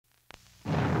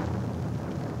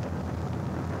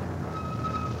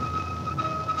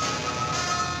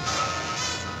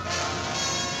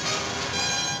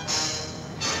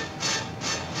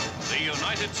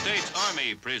United States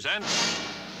Army presents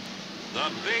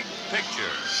The Big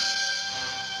Picture,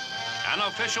 an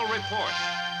official report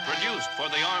produced for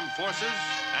the armed forces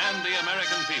and the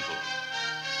American people.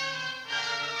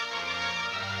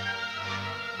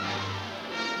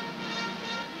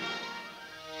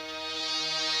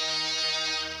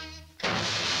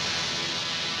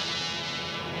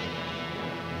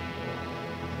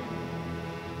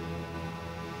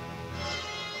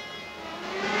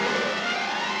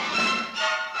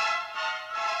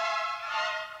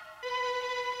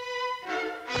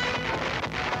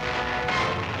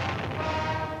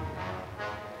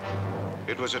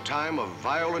 It was a time of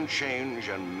violent change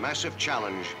and massive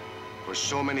challenge for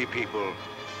so many people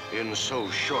in so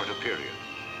short a period.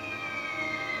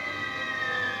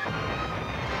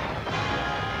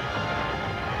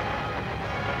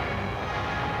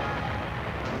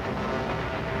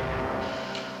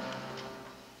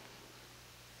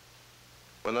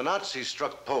 When the Nazis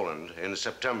struck Poland in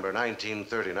September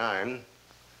 1939,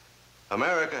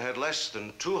 America had less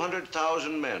than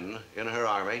 200,000 men in her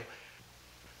army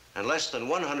and less than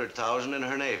 100,000 in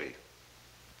her navy.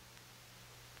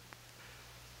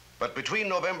 But between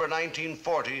November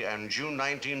 1940 and June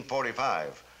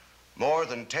 1945, more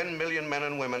than 10 million men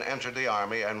and women entered the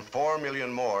Army and 4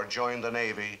 million more joined the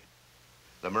Navy,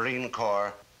 the Marine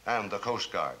Corps, and the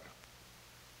Coast Guard.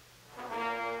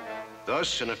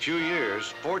 Thus, in a few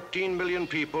years, 14 million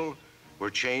people were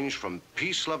changed from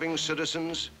peace-loving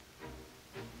citizens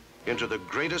into the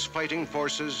greatest fighting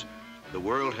forces the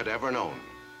world had ever known.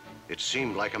 It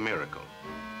seemed like a miracle.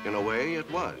 In a way, it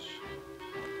was.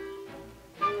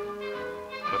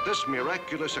 But this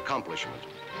miraculous accomplishment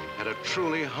had a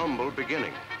truly humble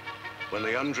beginning when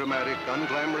the undramatic,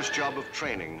 unglamorous job of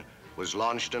training was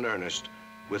launched in earnest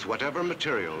with whatever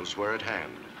materials were at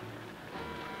hand.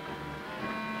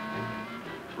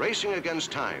 Racing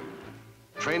against time,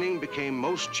 training became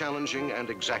most challenging and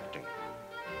exacting.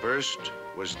 First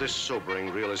was this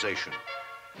sobering realization.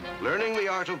 Learning the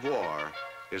art of war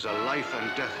is a life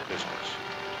and death business.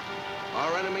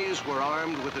 Our enemies were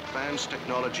armed with advanced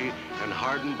technology and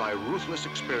hardened by ruthless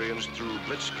experience through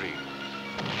blitzkrieg.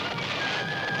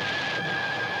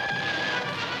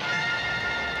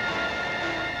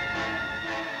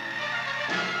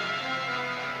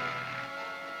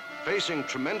 Facing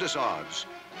tremendous odds,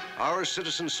 our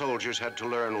citizen soldiers had to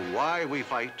learn why we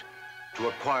fight, to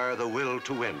acquire the will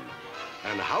to win,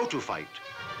 and how to fight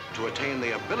to attain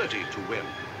the ability to win.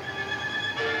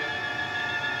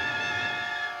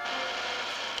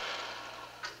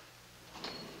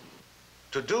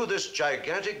 To do this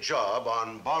gigantic job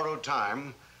on borrowed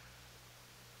time,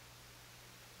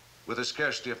 with a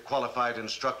scarcity of qualified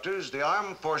instructors, the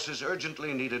armed forces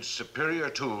urgently needed superior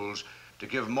tools to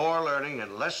give more learning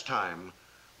in less time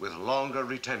with longer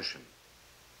retention.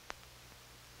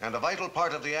 And a vital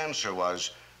part of the answer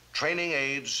was training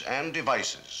aids and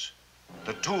devices,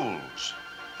 the tools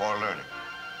for learning.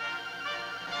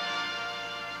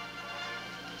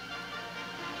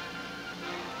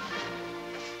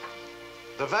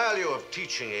 The value of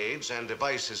teaching aids and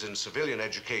devices in civilian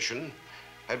education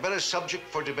had been a subject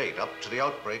for debate up to the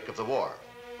outbreak of the war.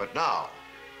 But now,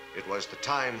 it was the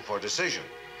time for decision.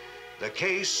 The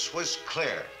case was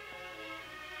clear.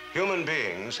 Human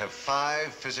beings have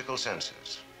 5 physical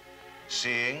senses: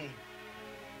 seeing,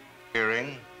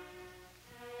 hearing,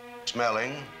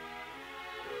 smelling,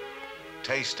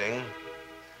 tasting,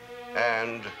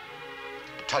 and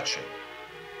touching.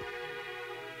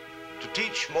 To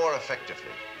teach more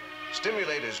effectively,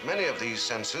 stimulate as many of these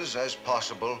senses as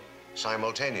possible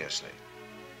simultaneously.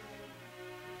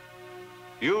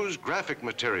 Use graphic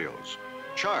materials,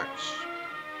 charts,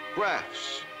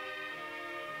 graphs,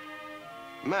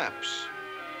 maps,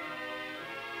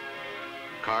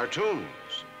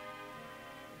 cartoons,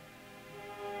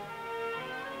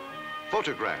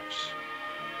 photographs,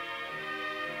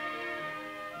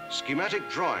 schematic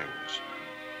drawings,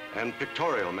 and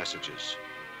pictorial messages.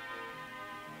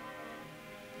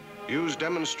 Use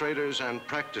demonstrators and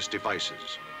practice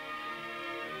devices,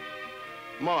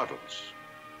 models,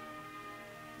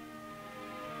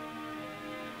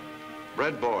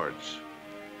 breadboards,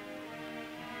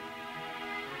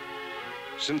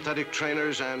 synthetic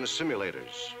trainers and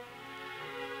simulators.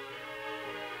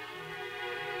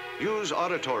 Use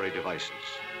auditory devices,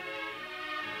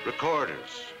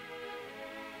 recorders,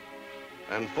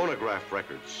 and phonograph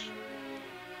records.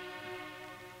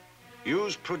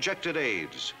 Use projected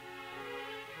aids,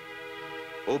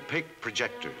 opaque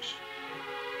projectors,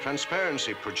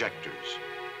 transparency projectors,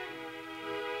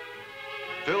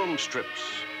 film strips,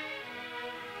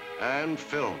 and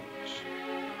films.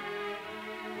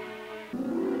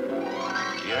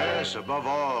 Yes, above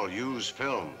all, use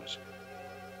films.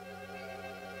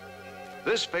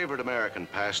 This favored American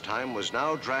pastime was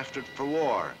now drafted for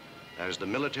war as the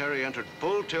military entered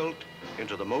full tilt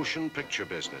into the motion picture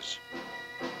business.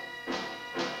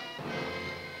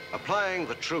 Applying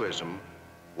the truism,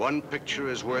 one picture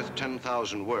is worth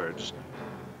 10,000 words,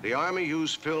 the Army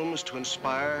used films to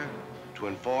inspire, to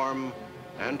inform,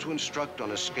 and to instruct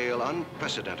on a scale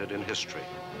unprecedented in history.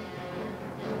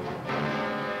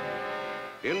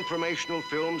 Informational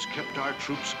films kept our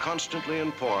troops constantly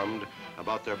informed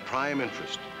about their prime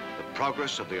interest, the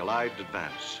progress of the Allied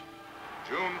advance.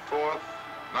 June 4th,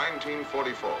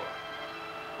 1944.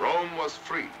 Rome was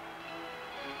free,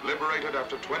 liberated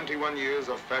after 21 years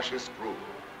of fascist rule.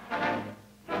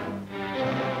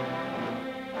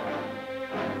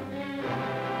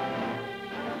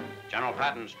 General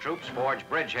Patton's troops forged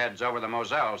bridgeheads over the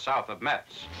Moselle south of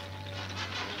Metz.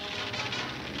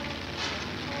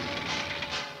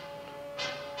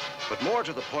 But more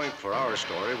to the point for our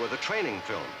story were the training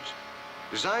films.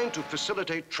 Designed to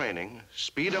facilitate training,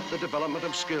 speed up the development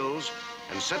of skills,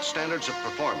 and set standards of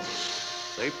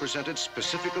performance, they presented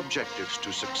specific objectives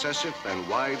to successive and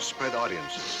widespread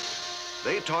audiences.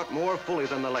 They taught more fully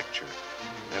than the lecture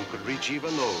and could reach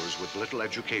even those with little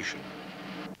education.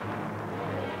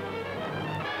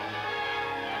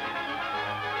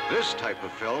 This type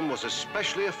of film was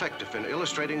especially effective in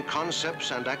illustrating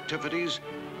concepts and activities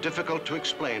difficult to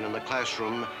explain in the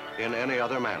classroom in any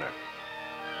other manner.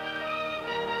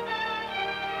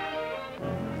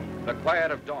 The quiet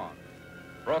of dawn,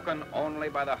 broken only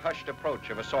by the hushed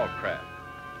approach of assault craft.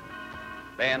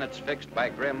 Bayonets fixed by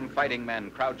grim fighting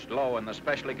men crouched low in the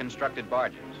specially constructed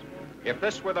barges. If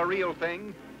this were the real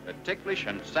thing, the ticklish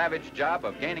and savage job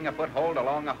of gaining a foothold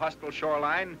along a hostile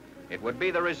shoreline, it would be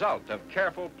the result of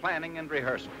careful planning and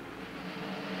rehearsal.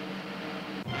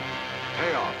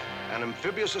 Payoff, an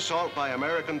amphibious assault by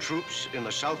American troops in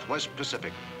the Southwest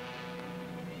Pacific.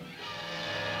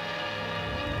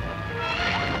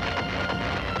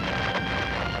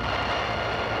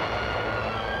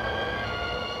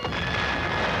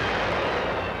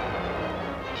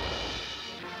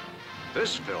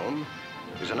 This film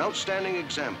is an outstanding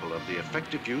example of the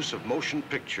effective use of motion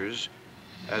pictures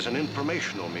as an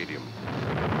informational medium.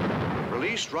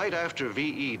 Released right after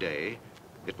VE Day,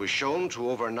 it was shown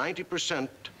to over 90%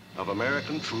 of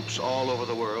American troops all over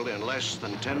the world in less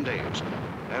than 10 days,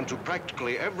 and to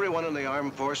practically everyone in the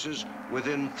armed forces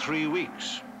within 3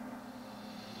 weeks.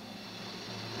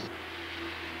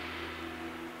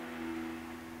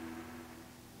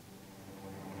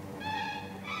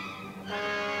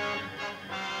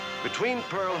 Between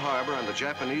Pearl Harbor and the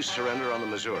Japanese surrender on the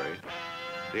Missouri,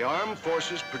 the armed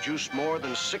forces produced more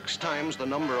than 6 times the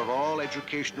number of all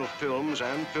educational films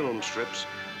and film strips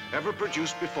ever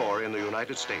produced before in the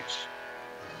United States.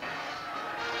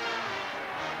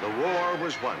 The war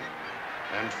was won,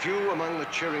 and few among the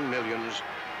cheering millions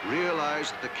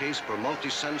realized the case for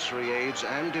multisensory aids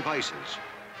and devices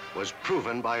was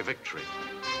proven by victory.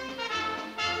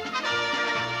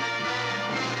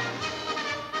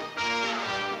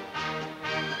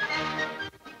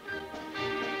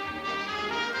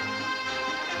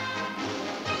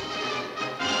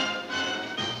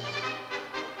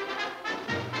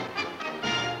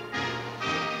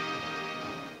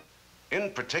 In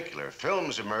particular,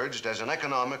 films emerged as an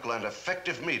economical and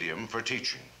effective medium for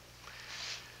teaching.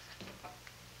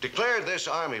 Declared this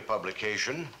Army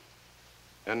publication,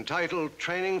 entitled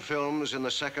Training Films in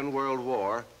the Second World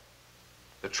War,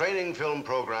 the training film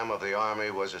program of the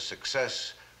Army was a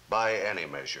success by any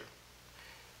measure.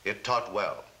 It taught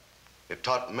well. It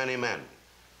taught many men.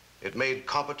 It made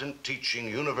competent teaching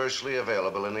universally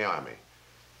available in the Army.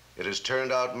 It has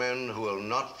turned out men who will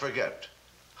not forget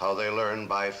how they learn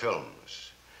by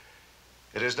films.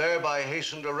 It has thereby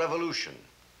hastened a revolution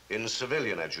in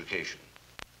civilian education.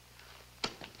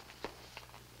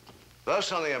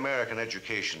 Thus, on the American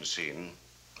education scene,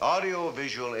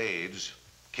 audio-visual aids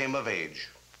came of age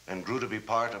and grew to be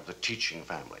part of the teaching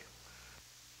family.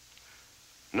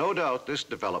 No doubt this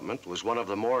development was one of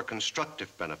the more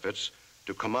constructive benefits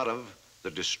to come out of the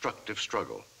destructive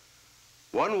struggle.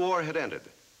 One war had ended,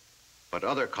 but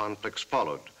other conflicts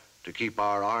followed to keep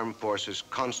our armed forces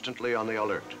constantly on the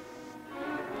alert.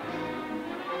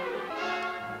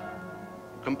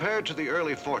 Compared to the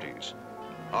early 40s,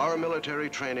 our military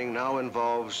training now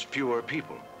involves fewer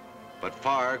people, but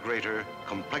far greater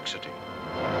complexity.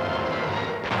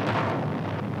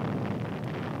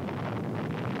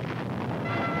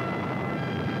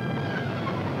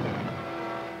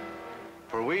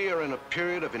 For we are in a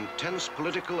period of intense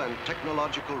political and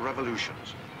technological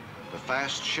revolutions. The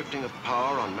fast shifting of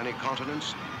power on many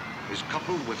continents, is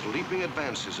coupled with leaping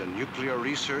advances in nuclear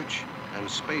research and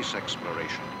space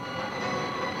exploration.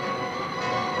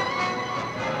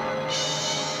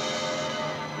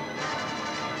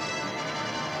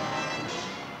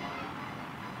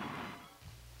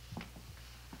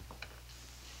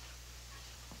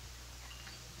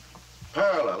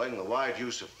 Paralleling the wide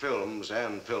use of films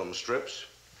and film strips,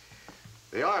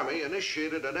 the Army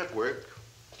initiated a network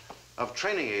of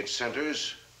training aid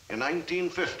centers in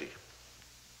 1950.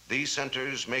 These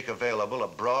centers make available a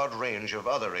broad range of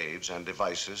other aids and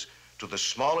devices to the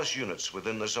smallest units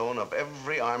within the zone of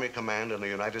every Army command in the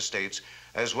United States,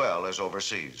 as well as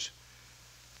overseas.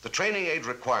 The training aid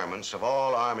requirements of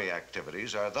all Army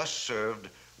activities are thus served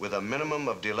with a minimum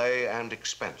of delay and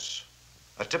expense.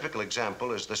 A typical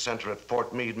example is the center at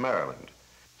Fort Meade, Maryland.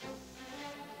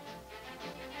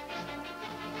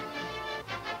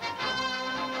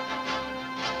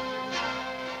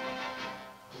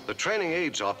 The training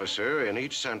aids officer in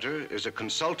each center is a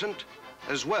consultant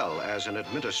as well as an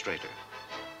administrator.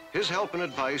 His help and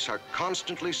advice are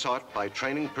constantly sought by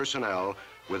training personnel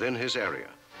within his area.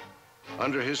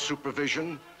 Under his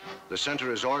supervision, the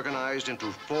center is organized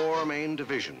into 4 main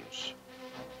divisions.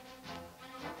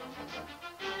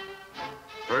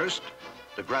 First,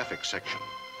 the graphics section.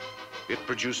 It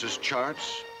produces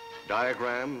charts,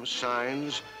 diagrams,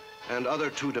 signs, and other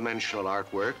two-dimensional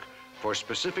artwork for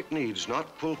specific needs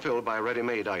not fulfilled by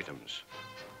ready-made items,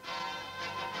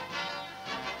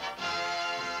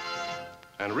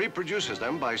 and reproduces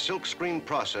them by silkscreen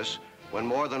process when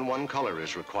more than one color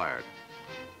is required,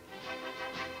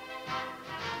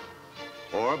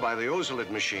 or by the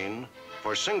Ozolid machine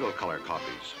for single color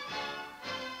copies.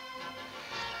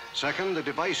 Second, the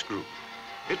device group.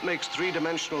 It makes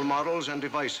three-dimensional models and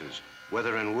devices,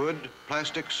 whether in wood,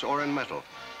 plastics, or in metal.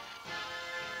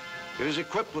 It is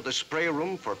equipped with a spray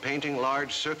room for painting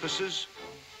large surfaces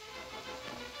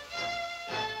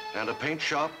and a paint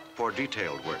shop for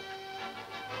detailed work.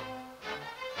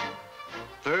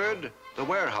 Third, the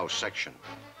warehouse section.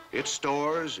 It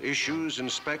stores, issues,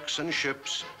 inspects, and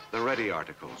ships the ready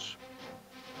articles.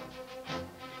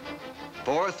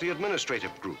 Fourth, the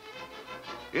administrative group.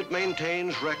 It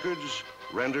maintains records,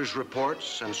 renders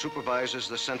reports, and supervises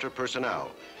the center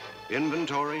personnel.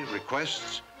 Inventory,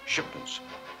 requests, shipments.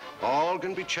 All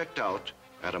can be checked out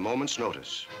at a moment's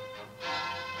notice.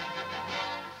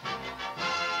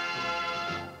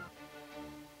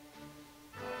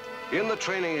 In the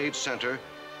Training Aid Center,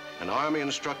 an Army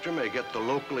instructor may get the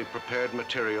locally prepared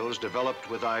materials developed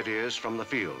with ideas from the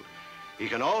field. He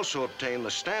can also obtain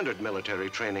the standard military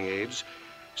training aids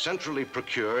centrally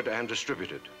procured and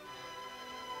distributed.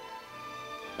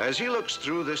 As he looks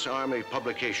through this Army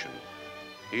publication,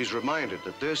 he's reminded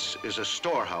that this is a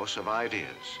storehouse of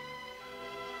ideas.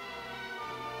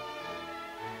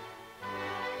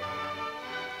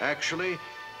 Actually,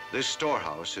 this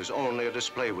storehouse is only a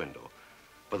display window,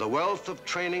 for the wealth of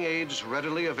training aids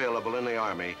readily available in the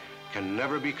Army can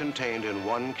never be contained in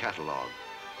one catalog.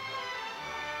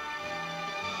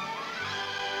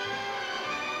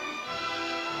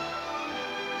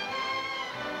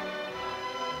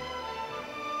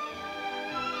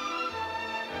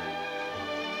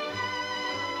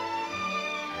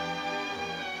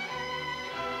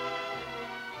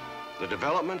 The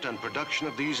development and production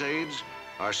of these aids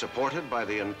are supported by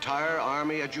the entire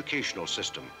Army educational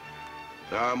system.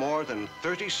 There are more than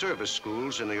 30 service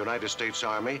schools in the United States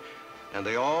Army, and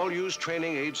they all use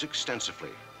training aids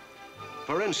extensively.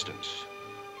 For instance,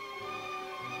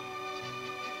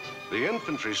 the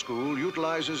infantry school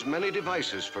utilizes many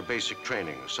devices for basic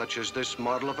training, such as this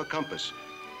model of a compass.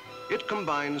 It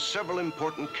combines several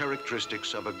important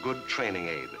characteristics of a good training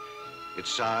aid. Its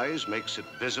size makes it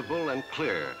visible and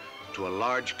clear to a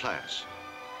large class.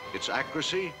 Its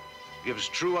accuracy gives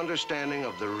true understanding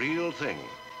of the real thing.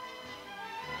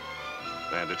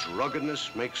 And its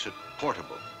ruggedness makes it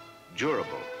portable,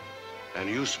 durable, and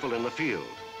useful in the field,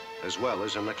 as well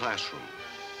as in the classroom.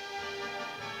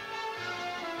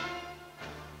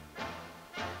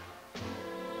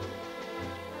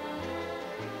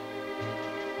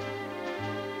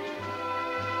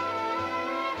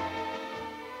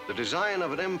 The design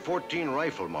of an M14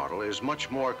 rifle model is much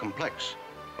more complex,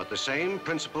 but the same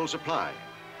principles apply.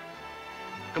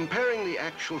 Comparing the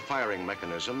actual firing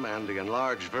mechanism and the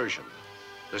enlarged version,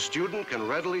 the student can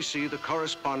readily see the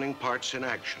corresponding parts in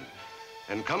action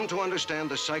and come to understand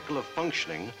the cycle of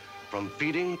functioning from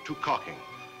feeding to cocking.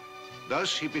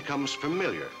 Thus, he becomes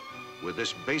familiar with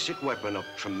this basic weapon of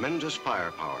tremendous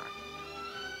firepower.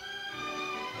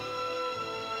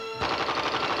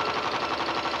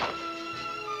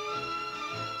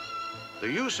 The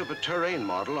use of a terrain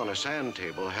model on a sand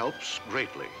table helps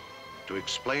greatly. to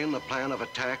explain the plan of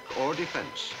attack or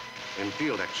defense in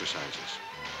field exercises.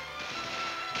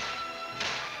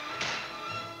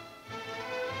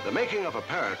 The making of a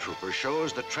paratrooper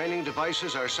shows that training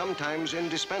devices are sometimes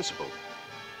indispensable.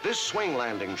 This swing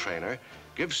landing trainer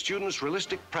gives students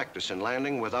realistic practice in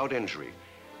landing without injury.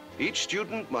 Each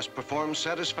student must perform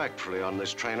satisfactorily on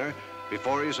this trainer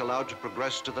before he is allowed to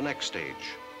progress to the next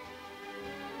stage.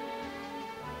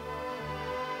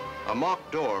 A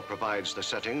mock door provides the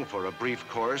setting for a brief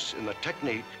course in the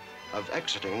technique of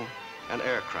exiting an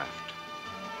aircraft.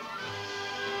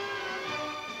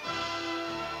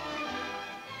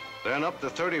 Then up the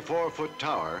 34-foot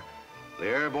tower, the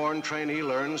airborne trainee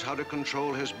learns how to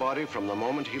control his body from the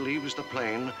moment he leaves the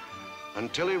plane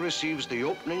until he receives the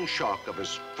opening shock of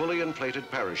his fully inflated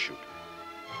parachute.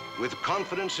 With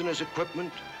confidence in his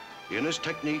equipment, in his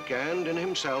technique, and in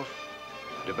himself,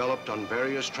 developed on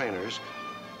various trainers,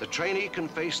 the trainee can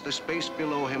face the space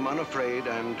below him unafraid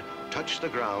and touch the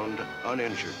ground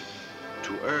uninjured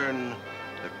to earn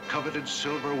the coveted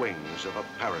silver wings of a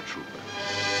paratrooper.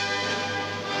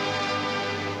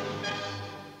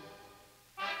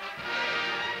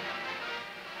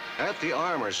 At the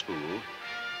Armor School,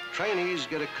 trainees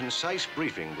get a concise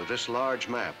briefing with this large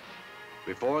map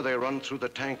before they run through the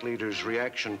tank leader's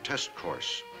reaction test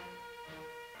course.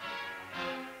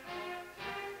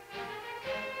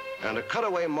 And a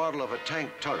cutaway model of a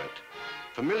tank turret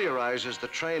familiarizes the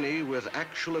trainee with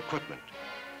actual equipment.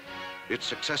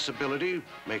 Its accessibility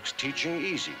makes teaching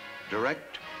easy,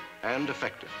 direct, and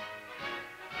effective.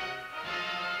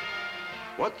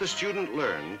 What the student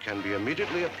learned can be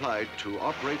immediately applied to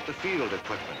operate the field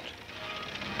equipment.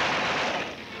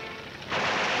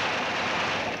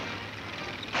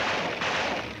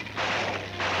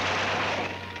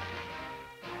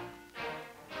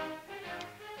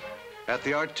 At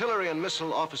the Artillery and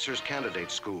Missile Officers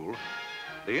Candidate School,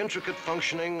 the intricate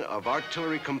functioning of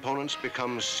artillery components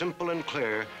becomes simple and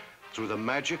clear through the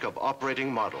magic of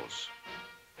operating models.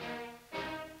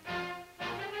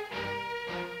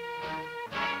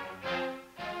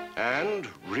 And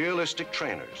realistic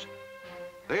trainers.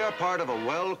 They are part of a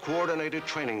well-coordinated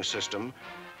training system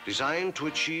designed to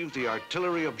achieve the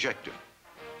artillery objective: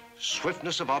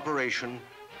 swiftness of operation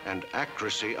and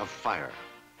accuracy of fire.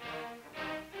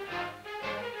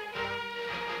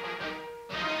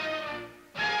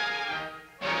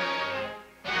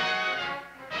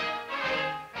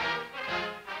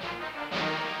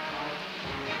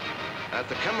 At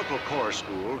the Chemical Corps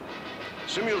School,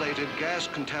 simulated gas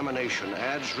contamination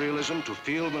adds realism to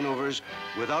field maneuvers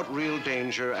without real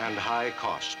danger and high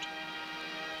cost.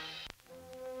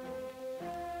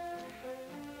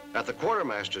 At the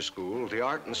Quartermaster School, the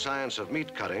art and science of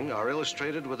meat cutting are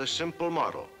illustrated with a simple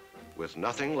model, with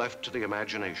nothing left to the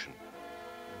imagination.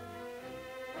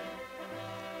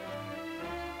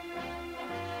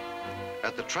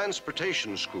 At the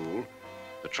Transportation School,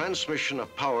 the transmission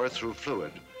of power through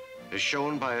fluid is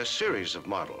shown by a series of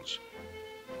models.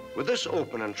 With this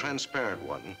open and transparent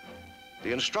one,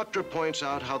 the instructor points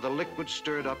out how the liquid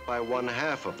stirred up by one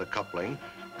half of the coupling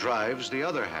drives the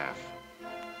other half.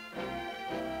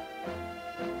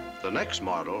 The next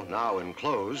model, now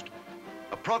enclosed,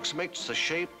 approximates the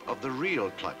shape of the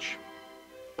real clutch.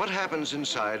 What happens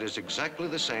inside is exactly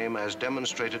the same as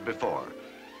demonstrated before.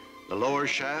 The lower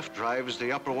shaft drives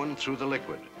the upper one through the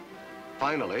liquid.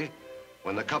 Finally,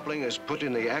 when the coupling is put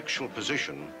in the actual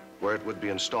position where it would be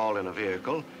installed in a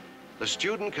vehicle, the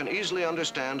student can easily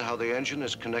understand how the engine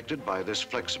is connected by this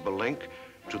flexible link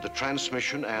to the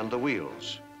transmission and the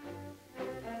wheels.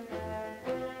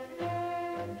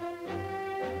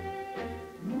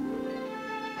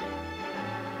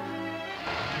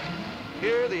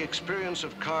 Here, the experience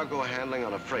of cargo handling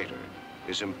on a freighter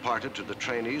is imparted to the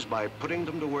trainees by putting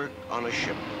them to work on a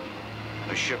ship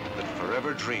that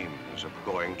forever dreams of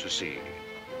going to sea.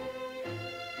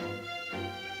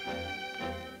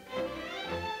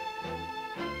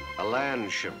 A land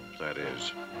ship, that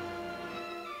is.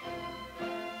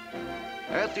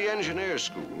 At the engineer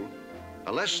school,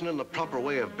 a lesson in the proper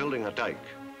way of building a dike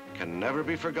can never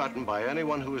be forgotten by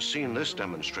anyone who has seen this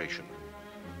demonstration.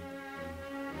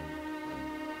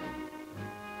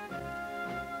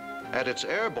 At its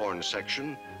airborne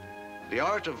section, the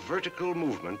art of vertical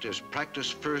movement is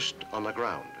practiced first on the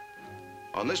ground.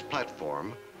 On this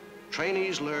platform,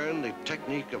 trainees learn the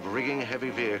technique of rigging heavy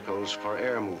vehicles for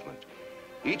air movement.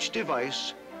 Each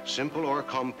device, simple or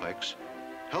complex,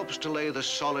 helps to lay the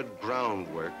solid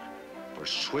groundwork for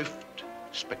swift,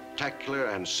 spectacular,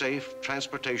 and safe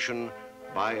transportation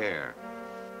by air.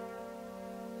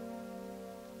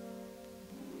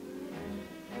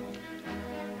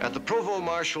 At the Provost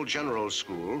Marshal General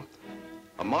School,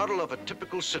 A model of a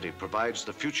typical city provides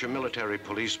the future military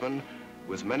policeman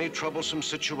with many troublesome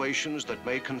situations that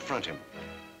may confront him.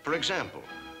 For example,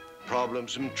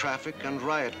 problems in traffic and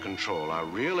riot control are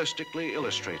realistically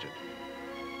illustrated.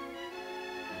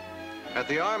 At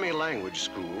the Army Language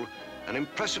School, an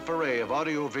impressive array of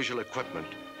audiovisual equipment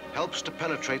helps to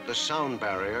penetrate the sound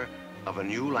barrier of a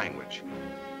new language.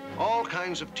 All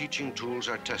kinds of teaching tools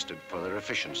are tested for their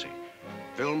efficiency.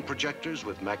 Film projectors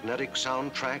with magnetic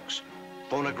sound tracks,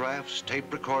 phonographs,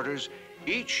 tape recorders,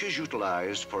 each is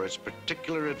utilized for its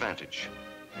particular advantage.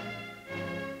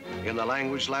 In the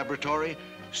language laboratory,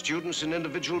 students in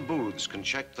individual booths can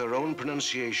check their own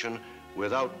pronunciation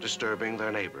without disturbing their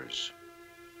neighbors.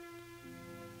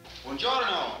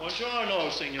 Buongiorno. Buongiorno,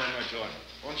 signor Maggiore.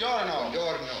 Buongiorno.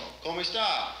 Buongiorno. Come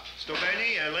sta? Sto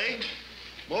bene, e lei?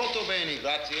 Molto bene,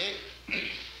 grazie.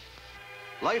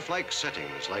 Lifelike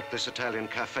settings like this Italian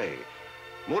cafe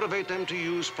motivate them to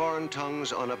use foreign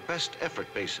tongues on a best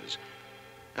effort basis.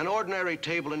 An ordinary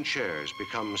table and chairs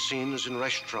become scenes in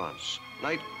restaurants,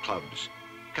 nightclubs,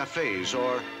 cafes,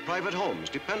 or private homes,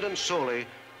 dependent solely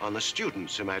on the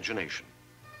student's imagination.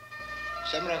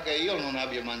 Sembra che io non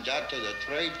abbia mangiato da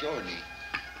 3 giorni.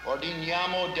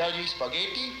 Ordiniamo degli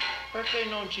spaghetti? Perché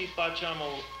non ci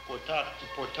facciamo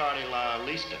portare la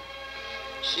lista?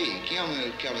 Sì, chiamo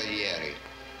il cameriere.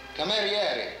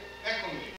 Cameriere, eccomi.